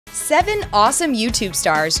7 awesome YouTube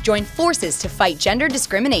stars join forces to fight gender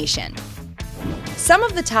discrimination. Some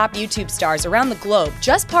of the top YouTube stars around the globe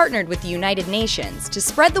just partnered with the United Nations to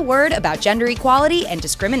spread the word about gender equality and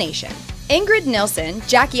discrimination. Ingrid Nilsen,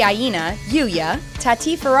 Aina, Yuya,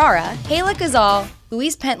 Taty Ferreira, Hayla Ghazal,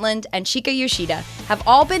 Louise Pentland, and Chika Yoshida have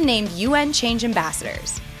all been named UN Change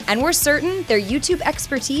Ambassadors. And we're certain their YouTube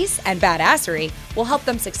expertise and badassery will help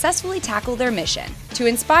them successfully tackle their mission to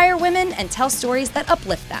inspire women and tell stories that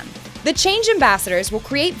uplift them. The Change Ambassadors will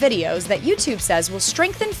create videos that YouTube says will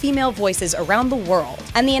strengthen female voices around the world.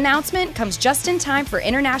 And the announcement comes just in time for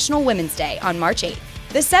International Women's Day on March 8th.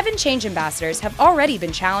 The 7 Change Ambassadors have already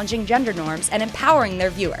been challenging gender norms and empowering their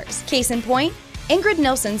viewers. Case in point, Ingrid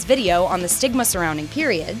Nilsen's video on the stigma surrounding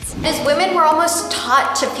periods. As women, we're almost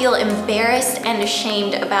taught to feel embarrassed and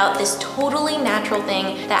ashamed about this totally natural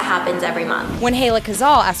thing that happens every month. When Hayla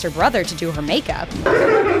Ghazal asked her brother to do her makeup.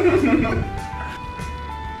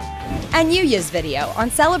 And Yuya's video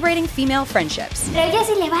on celebrating female friendships. Pero ella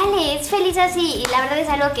sí le vale, es feliz así, y la verdad es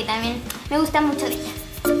algo que también me gusta mucho de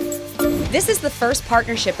ella. This is the first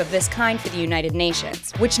partnership of this kind for the United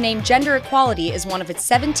Nations, which named gender equality as one of its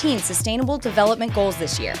 17 Sustainable Development Goals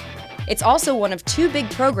this year. It's also one of 2 big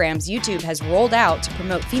programs YouTube has rolled out to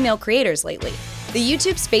promote female creators lately. The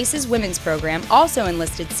YouTube Spaces Women's program also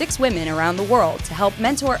enlisted 6 women around the world to help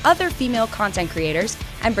mentor other female content creators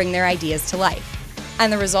and bring their ideas to life.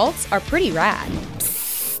 And the results are pretty rad.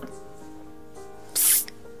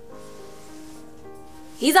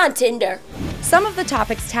 He's on Tinder. Some of the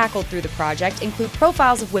topics tackled through the project include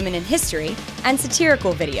profiles of women in history and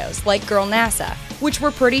satirical videos like Girl NASA, which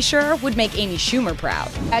we're pretty sure would make Amy Schumer proud.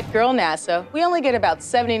 At Girl NASA, we only get about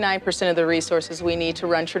 79% of the resources we need to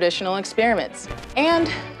run traditional experiments.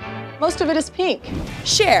 And most of it is pink.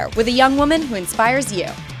 Share with a young woman who inspires you.